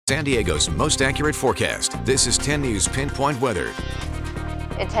San Diego's most accurate forecast. This is 10 News Pinpoint Weather.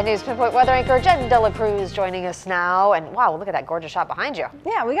 In 10 News Pinpoint weather anchor Jen Delacruz joining us now. And wow, look at that gorgeous shot behind you.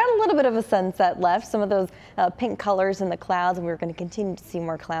 Yeah, we got a little bit of a sunset left, some of those pink colors in the clouds, and we're going to continue to see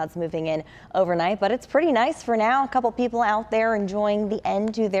more clouds moving in overnight. But it's pretty nice for now. A couple people out there enjoying the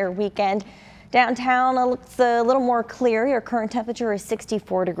end to their weekend. Downtown looks a little more clear. Your current temperature is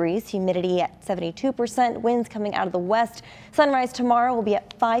 64 degrees, humidity at 72%, winds coming out of the west. Sunrise tomorrow will be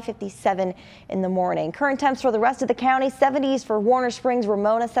at 5:57 in the morning. Current temps for the rest of the county, 70s for Warner Springs,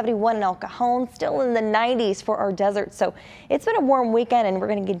 Ramona, 71 in El Cajon, still in the 90s for our desert. So it's been a warm weekend, and we're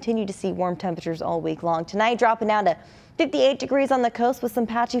going to continue to see warm temperatures all week long. Tonight dropping down to 58 degrees on the coast with some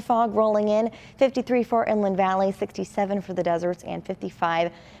patchy fog rolling in, 53 for Inland Valley, 67 for the deserts, and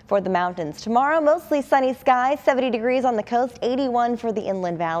 55 for the mountains. Tomorrow, mostly sunny skies, 70 degrees on the coast, 81 for the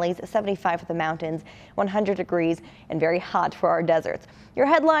inland valleys, 75 for the mountains, 100 degrees, and very hot for our deserts. Your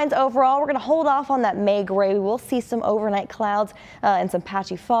headlines overall, we're going to hold off on that May gray. We will see some overnight clouds and some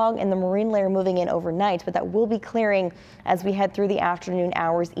patchy fog and the marine layer moving in overnight, but that will be clearing as we head through the afternoon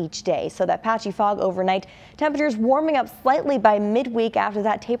hours each day. So that patchy fog overnight, temperatures warming up slightly by midweek, after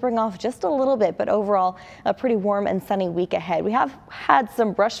that tapering off just a little bit, but overall a pretty warm and sunny week ahead. We have had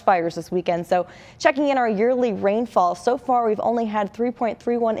some brush fires this weekend, so checking in our yearly rainfall, so far we've only had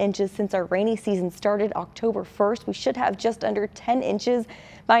 3.31 inches since our rainy season started October 1st. We should have just under 10 inches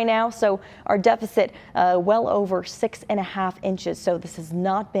by now, so our deficit well over 6.5 inches. So this has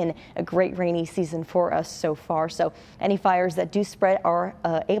not been a great rainy season for us so far. So any fires that do spread are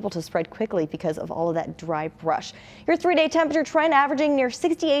able to spread quickly because of all of that dry brush. Your 3-day temperature trend averaging near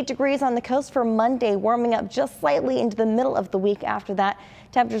 68 degrees on the coast for Monday, warming up just slightly into the middle of the week. After that,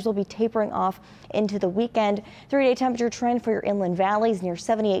 temperatures will be tapering off into the weekend. 3-day temperature trend for your inland valleys near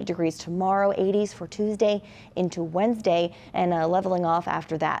 78 degrees tomorrow, 80s for Tuesday into Wednesday, and leveling off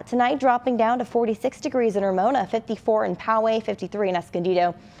after that. Tonight dropping down to 46 degrees in Ramona, 54 in Poway, 53 in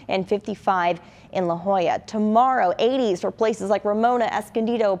Escondido, and 55 in La Jolla. Tomorrow, 80s for places like Ramona,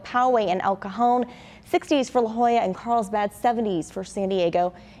 Escondido, Poway, and El Cajon. 60s for La Jolla and Carlsbad, 70s for San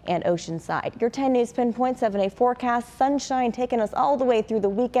Diego and Oceanside. Your 10 News Pinpoint 7-day forecast, sunshine taking us all the way through the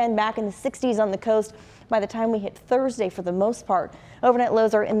weekend, back in the 60s on the coast by the time we hit Thursday for the most part. Overnight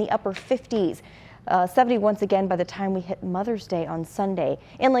lows are in the upper 50s. 70 once again by the time we hit Mother's Day on Sunday.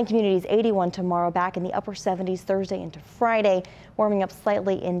 Inland communities 81 tomorrow, back in the upper 70s Thursday into Friday, warming up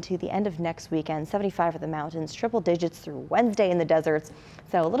slightly into the end of next weekend. 75 for the mountains, triple digits through Wednesday in the deserts.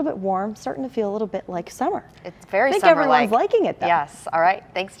 So a little bit warm, starting to feel a little bit like summer. It's very I think summer-like. Everyone's liking it though. Yes. All right.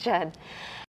 Thanks, Jen.